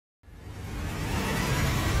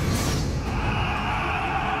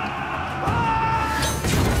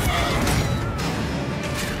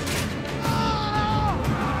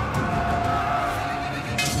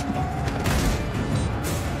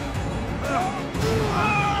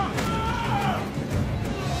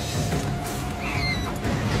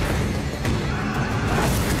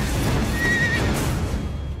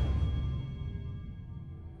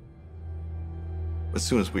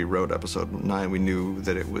soon as we wrote episode 9, we knew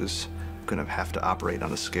that it was going to have to operate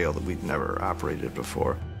on a scale that we'd never operated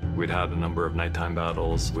before. We'd had a number of nighttime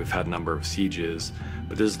battles, we've had a number of sieges,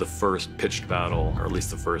 but this is the first pitched battle, or at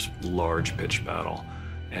least the first large pitched battle.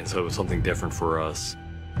 And so it was something different for us.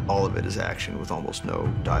 All of it is action with almost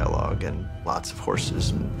no dialogue and lots of horses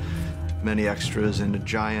and many extras and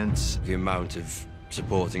giants. The amount of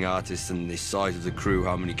supporting artists and the size of the crew,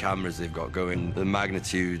 how many cameras they've got going, the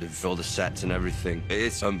magnitude of all the sets and everything,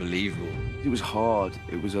 it's unbelievable. It was hard.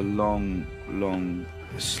 It was a long, long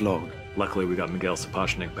slog. Luckily, we got Miguel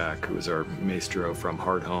Sapochnik back, who was our maestro from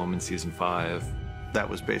Hard Home in season 5. That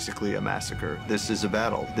was basically a massacre. This is a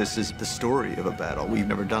battle. This is the story of a battle. We've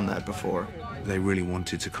never done that before. They really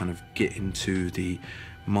wanted to kind of get into the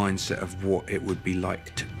mindset of what it would be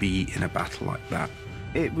like to be in a battle like that.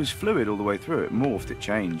 It was fluid all the way through. It morphed, it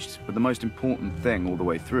changed. But the most important thing all the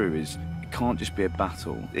way through is it can't just be a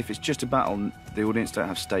battle. If it's just a battle, the audience don't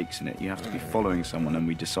have stakes in it. You have to be following someone, and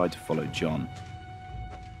we decide to follow John.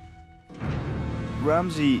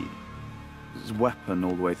 Ramsey's weapon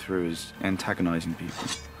all the way through is antagonizing people,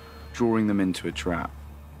 drawing them into a trap,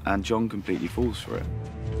 and John completely falls for it.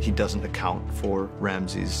 He doesn't account for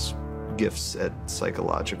Ramsey's gifts at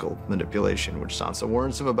psychological manipulation, which Sansa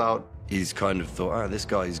warns him about. He's kind of thought, this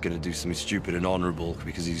guy is going to do something stupid and honourable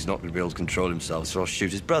because he's not going to be able to control himself, so I'll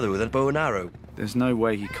shoot his brother with a bow and arrow. There's no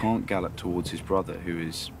way he can't gallop towards his brother, who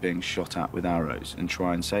is being shot at with arrows, and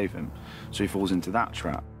try and save him. So he falls into that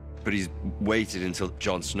trap. But he's waited until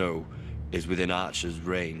Jon Snow is within Archer's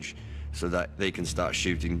range so that they can start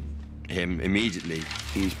shooting him immediately.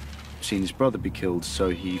 He's seen his brother be killed, so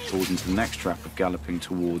he falls into the next trap of galloping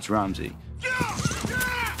towards Ramsey.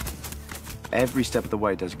 Every step of the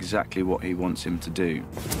way does exactly what he wants him to do.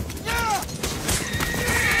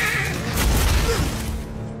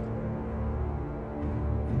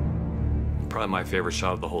 Probably my favorite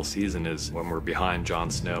shot of the whole season is when we're behind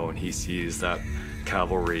Jon Snow and he sees that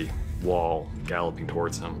cavalry wall galloping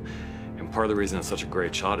towards him. And part of the reason it's such a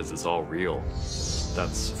great shot is it's all real.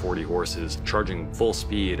 That's 40 horses charging full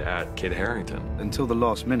speed at Kit Harington. Until the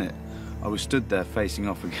last minute, I was stood there facing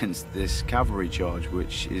off against this cavalry charge,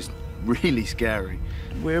 which is really scary.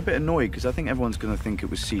 We're a bit annoyed because I think everyone's going to think it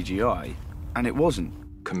was CGI, and it wasn't.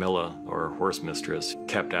 Camilla, our horse mistress,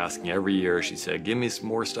 kept asking every year. She said, give me some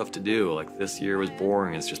more stuff to do. Like, this year was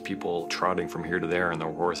boring. It's just people trotting from here to there on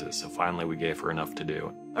their horses. So finally we gave her enough to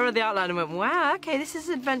do. I read the outline and went, wow, okay, this is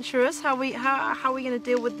adventurous. How are we going to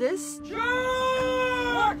deal with this?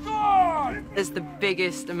 It's the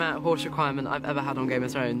biggest amount of horse requirement I've ever had on Game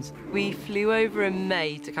of Thrones. We flew over in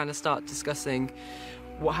May to kind of start discussing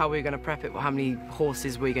how we were going to prep it, how many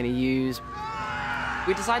horses we're going to use.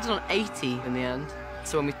 We decided on 80 in the end.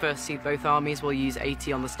 So when we first see both armies, we'll use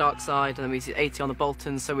 80 on the Stark side, and then we use 80 on the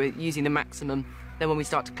Boltons, so we're using the maximum. Then when we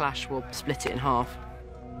start to clash, we'll split it in half.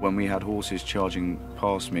 When we had horses charging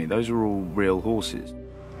past me, those are all real horses.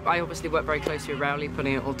 I obviously work very closely with Rowley,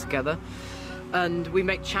 putting it all together. And we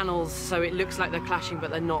make channels so it looks like they're clashing,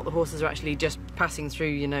 but they're not. The horses are actually just passing through,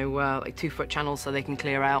 you know, like 2-foot channels so they can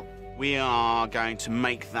clear out. We are going to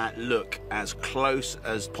make that look as close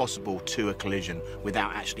as possible to a collision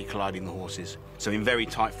without actually colliding the horses. So in very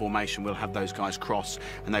tight formation, we'll have those guys cross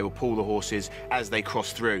and they will pull the horses as they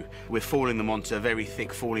cross through. We're falling them onto a very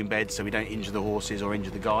thick falling bed so we don't injure the horses or injure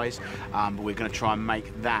the guys, but we're going to try and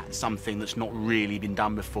make that something that's not really been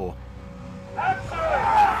done before.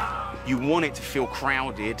 You want it to feel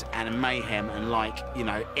crowded and mayhem and like, you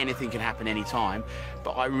know, anything can happen anytime,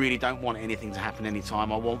 but I really don't want anything to happen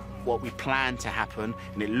anytime. I want what we plan to happen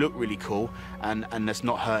and it look really cool and let's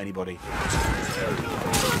not hurt anybody.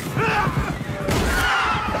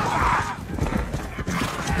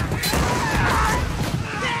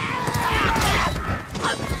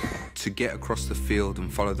 To get across the field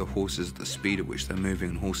and follow the horses at the speed at which they're moving,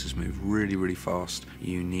 and horses move really, really fast,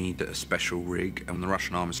 you need a special rig, and the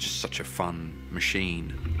Russian arm is just such a fun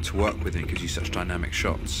machine to work with, and it gives you such dynamic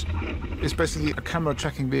shots. It's basically a camera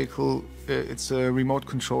tracking vehicle. It's a remote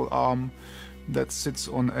control arm that sits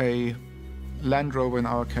on a Land Rover in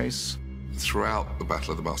our case. Throughout the Battle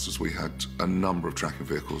of the Bastards, we had a number of tracking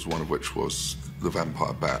vehicles, one of which was the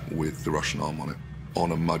Vampire Bat with the Russian arm on it,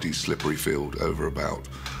 on a muddy, slippery field over about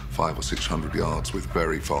 500 or 600 yards with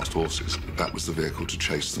very fast horses. That was the vehicle to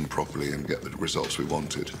chase them properly and get the results we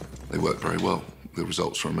wanted. They worked very well. The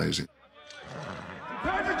results were amazing.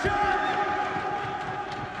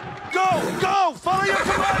 Go! Go! Follow your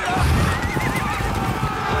commander!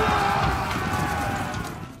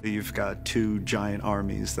 You've got two giant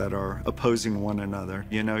armies that are opposing one another.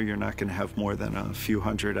 You know you're not going to have more than a few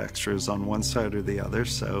hundred extras on one side or the other,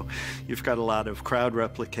 so you've got a lot of crowd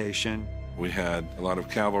replication. We had a lot of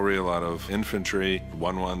cavalry, a lot of infantry.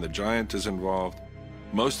 1-1, the Giant is involved.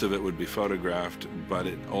 Most of it would be photographed, but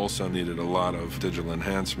it also needed a lot of digital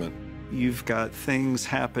enhancement. You've got things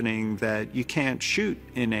happening that you can't shoot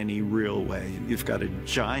in any real way. You've got a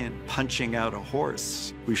giant punching out a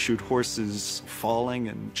horse. We shoot horses falling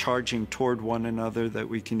and charging toward one another that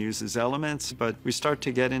we can use as elements, but we start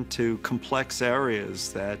to get into complex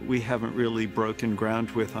areas that we haven't really broken ground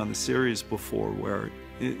with on the series before, where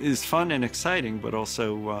it is fun and exciting, but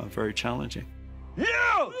also very challenging.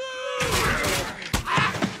 No!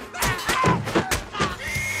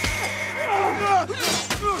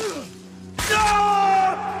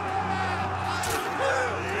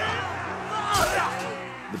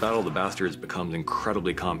 The Battle of the Bastards becomes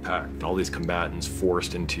incredibly compact. All these combatants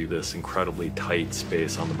forced into this incredibly tight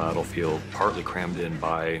space on the battlefield, partly crammed in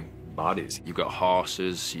by bodies. You've got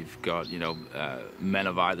horses, you've got, men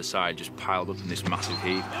of either side just piled up in this massive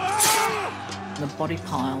heap. The body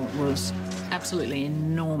pile was absolutely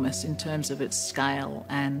enormous in terms of its scale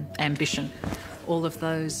and ambition. All of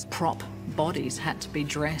those prop bodies had to be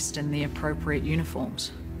dressed in the appropriate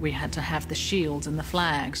uniforms. We had to have the shields and the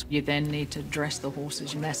flags. You then need to dress the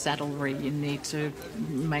horses in their saddlery. You need to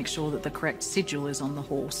make sure that the correct sigil is on the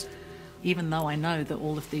horse. Even though I know that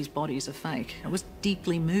all of these bodies are fake, it was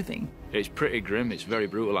deeply moving. It's pretty grim. It's very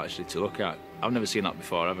brutal, actually, to look at. I've never seen that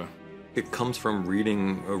before, ever. It comes from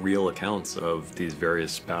reading real accounts of these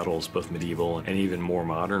various battles, both medieval and even more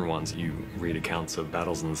modern ones. You read accounts of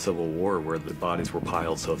battles in the Civil War where the bodies were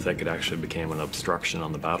piled so thick it actually became an obstruction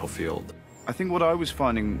on the battlefield. I think what I was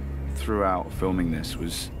finding throughout filming this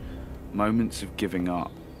was moments of giving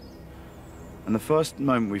up. And the first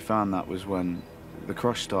moment we found that was when the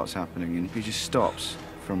crush starts happening and he just stops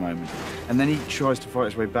for a moment. And then he tries to fight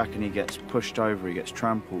his way back and he gets pushed over, he gets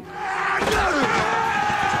trampled.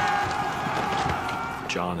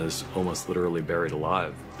 John is almost literally buried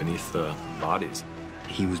alive beneath the bodies.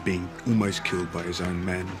 He was being almost killed by his own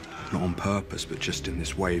men, not on purpose, but just in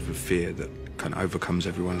this wave of fear that kind of overcomes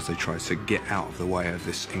everyone as they try to get out of the way of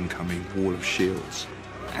this incoming wall of shields.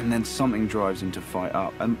 And then something drives him to fight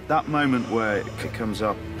up. And that moment where it comes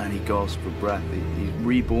up and he gasps for breath, he's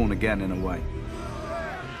reborn again in a way.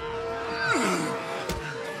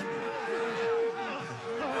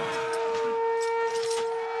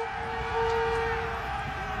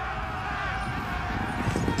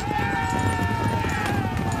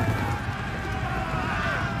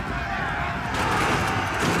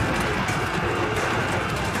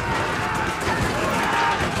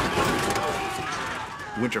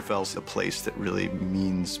 Winterfell's a place that really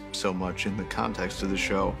means so much in the context of the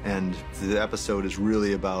show, and the episode is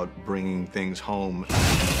really about bringing things home.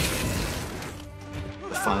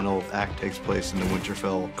 The final act takes place in the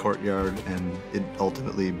Winterfell courtyard, and it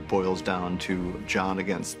ultimately boils down to Jon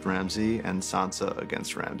against Ramsay and Sansa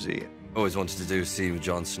against Ramsay. Always wanted to do a scene with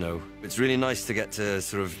Jon Snow. It's really nice to get to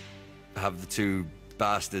sort of have the two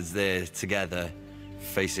bastards there together,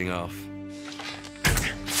 facing off.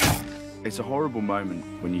 It's a horrible moment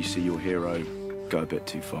when you see your hero go a bit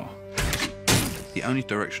too far. The only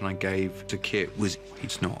direction I gave to Kit was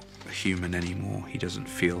he's not a human anymore. He doesn't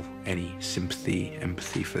feel any sympathy,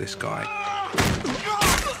 empathy for this guy.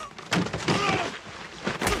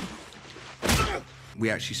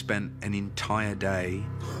 We actually spent an entire day,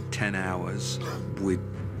 10 hours, with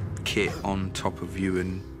Kit on top of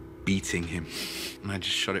Ewan, beating him. And I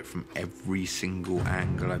just shot it from every single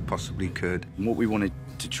angle I possibly could. And what we wanted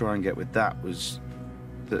to try and get with that was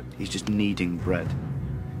that he's just kneading bread.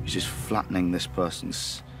 He's just flattening this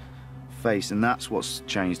person's face, and that's what's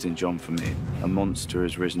changed in Jon for me. A monster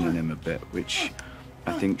has risen in him a bit, which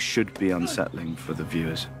I think should be unsettling for the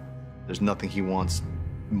viewers. There's nothing he wants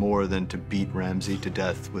more than to beat Ramsay to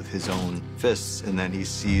death with his own fists, and then he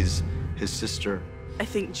sees his sister. I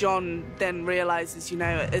think Jon then realizes,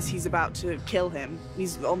 as he's about to kill him,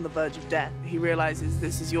 he's on the verge of death. He realizes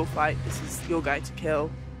this is your fight, this is your guy to kill,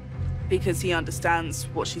 because he understands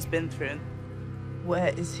what she's been through.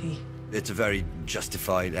 Where is he? It's a very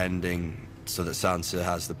justified ending so that Sansa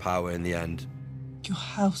has the power in the end. Your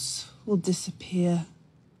house will disappear.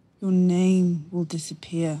 Your name will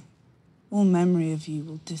disappear. All memory of you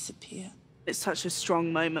will disappear. It's such a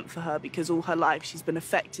strong moment for her because all her life she's been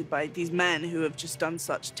affected by these men who have just done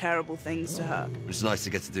such terrible things to her. It's nice to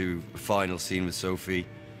get to do a final scene with Sophie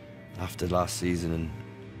after last season.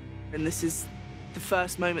 And this is the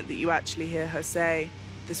first moment that you actually hear her say,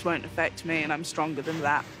 "This won't affect me and I'm stronger than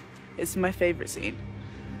that." It's my favorite scene.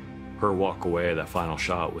 Her walk away, that final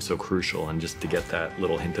shot, was so crucial, and just to get that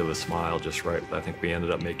little hint of a smile just right, I think we ended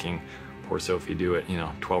up making poor Sophie do it,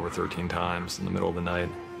 12 or 13 times in the middle of the night.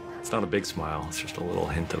 It's not a big smile, it's just a little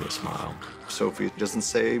hint of a smile. Sophie doesn't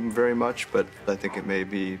say very much, but I think it may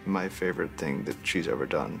be my favorite thing that she's ever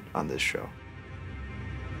done on this show.